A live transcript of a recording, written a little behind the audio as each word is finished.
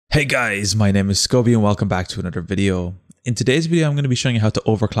Hey guys, my name is Scoby and welcome back to another video. In today's video, I'm going to be showing you how to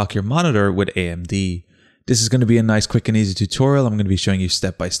overclock your monitor with AMD. This is going to be a nice, quick and easy tutorial. I'm going to be showing you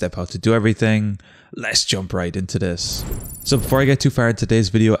step by step how to do everything. Let's jump right into this. So before I get too far in today's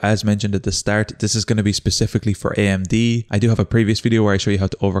video, as mentioned at the start, this is going to be specifically for AMD. I do have a previous video where I show you how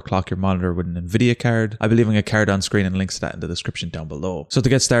to overclock your monitor with an NVIDIA card. I'll be leaving a card on screen and links to that in the description down below. So to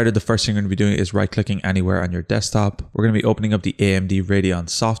get started, the first thing you're going to be doing is right clicking anywhere on your desktop. We're going to be opening up the AMD Radeon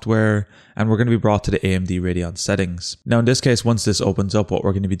software and we're going to be brought to the AMD Radeon settings. Now in this case, once this opens up, what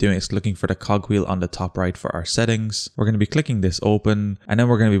we're going to be doing is looking for the cogwheel on the top right for our settings. We're going to be clicking this open and then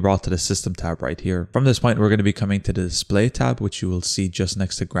we're going to be brought to the system tab right here. From this point, we're going to be coming to the display tab, which you will see just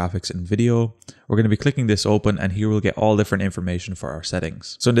next to graphics and video. We're going to be clicking this open and here we'll get all different information for our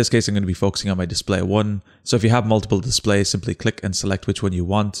settings. So in this case, I'm going to be focusing on my display 1. So if you have multiple displays, simply click and select which one you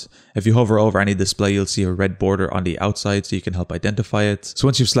want. If you hover over any display, you'll see a red border on the outside so you can help identify it. So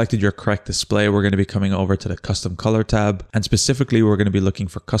once you've selected your correct display, we're going to be coming over to the custom color tab. And specifically, we're going to be looking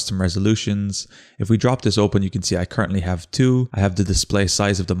for custom resolutions. If we drop this open, you can see I currently have 2. I have the display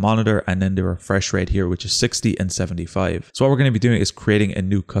size of the monitor and then the refresh rate here, which is 60 and 75. So what we're going to be doing is creating a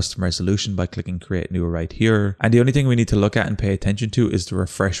new custom resolution by clicking create new right here. And the only thing we need to look at and pay attention to is the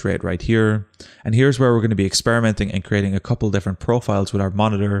refresh rate right here. And here's where we're going to be experimenting and creating a couple different profiles with our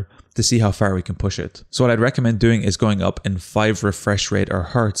monitor to see how far we can push it. So what I'd recommend doing is going up in 5 refresh rate or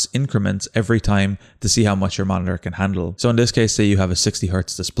hertz increments every time to see how much your monitor can handle. So in this case, say you have a 60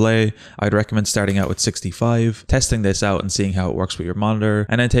 hertz display, I'd recommend starting out with 65, testing this out and seeing how it works with your monitor,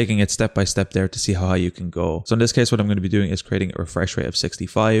 and then taking it step by step there to see how high you can go. So in this case, what I'm going to be doing is creating a refresh rate of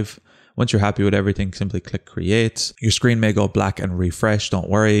 65. Once you're happy with everything, simply click create. Your screen may go black and refresh, don't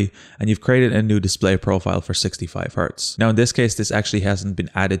worry. And you've created a new display profile for 65 Hz. Now in this case, this actually hasn't been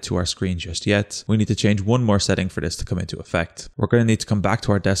added to our screen just yet. We need to change one more setting for this to come into effect. We're going to need to come back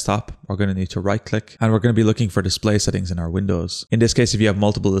to our desktop. We're going to need to right click and we're going to be looking for display settings in our windows. In this case, if you have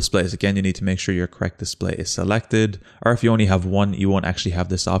multiple displays, again, you need to make sure your correct display is selected. Or if you only have one, you won't actually have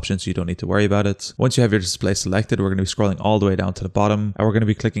this option, so you don't need to worry about it. Once you have your display selected, we're going to be scrolling all the way down to the bottom and we're going to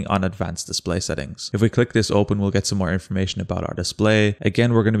be clicking on advanced display settings. If we click this open, we'll get some more information about our display.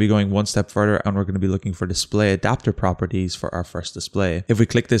 Again, we're going to be going one step further and we're going to be looking for display adapter properties for our first display. If we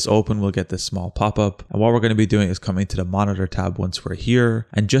click this open, we'll get this small pop-up. And what we're going to be doing is coming to the monitor tab once we're here.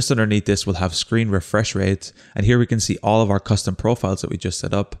 And just underneath this, we'll have screen refresh rate. And here we can see all of our custom profiles that we just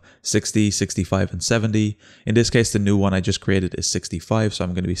set up, 60, 65, and 70. In this case, the new one I just created is 65. So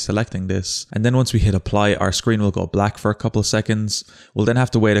I'm going to be selecting this. And then once we hit apply, our screen will go black for a couple of seconds. We'll then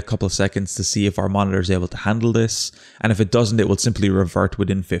have to wait a couple of seconds to see if our monitor is able to handle this, and if it doesn't, it will simply revert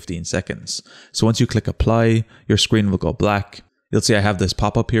within 15 seconds. So once you click apply, your screen will go black. You'll see I have this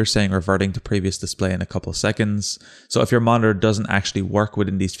pop-up here saying reverting to previous display in a couple of seconds. So if your monitor doesn't actually work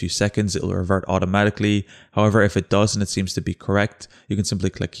within these few seconds, it'll revert automatically. However, if it does and it seems to be correct, you can simply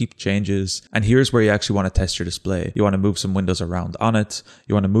click keep changes. And here's where you actually want to test your display. You want to move some windows around on it.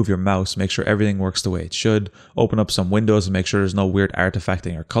 You want to move your mouse, make sure everything works the way it should. Open up some windows and make sure there's no weird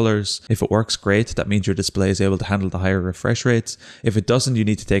artifacting or colors. If it works, great. That means your display is able to handle the higher refresh rates. If it doesn't, you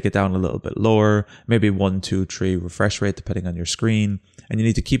need to take it down a little bit lower, maybe 1, 2, 3 refresh rate, depending on your screen. And you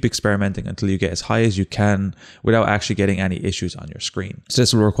need to keep experimenting until you get as high as you can without actually getting any issues on your screen. So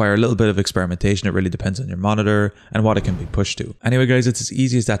this will require a little bit of experimentation. It really depends on your monitor and what it can be pushed to. Anyway guys, it's as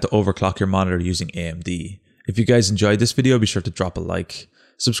easy as that to overclock your monitor using AMD. If you guys enjoyed this video, be sure to drop a like.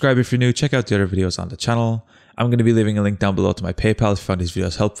 Subscribe if you're new, check out the other videos on the channel. I'm going to be leaving a link down below to my PayPal if you found these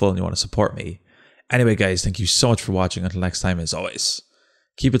videos helpful and you want to support me. Anyway guys, thank you so much for watching. Until next time, as always,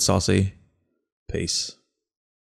 keep it saucy. Peace.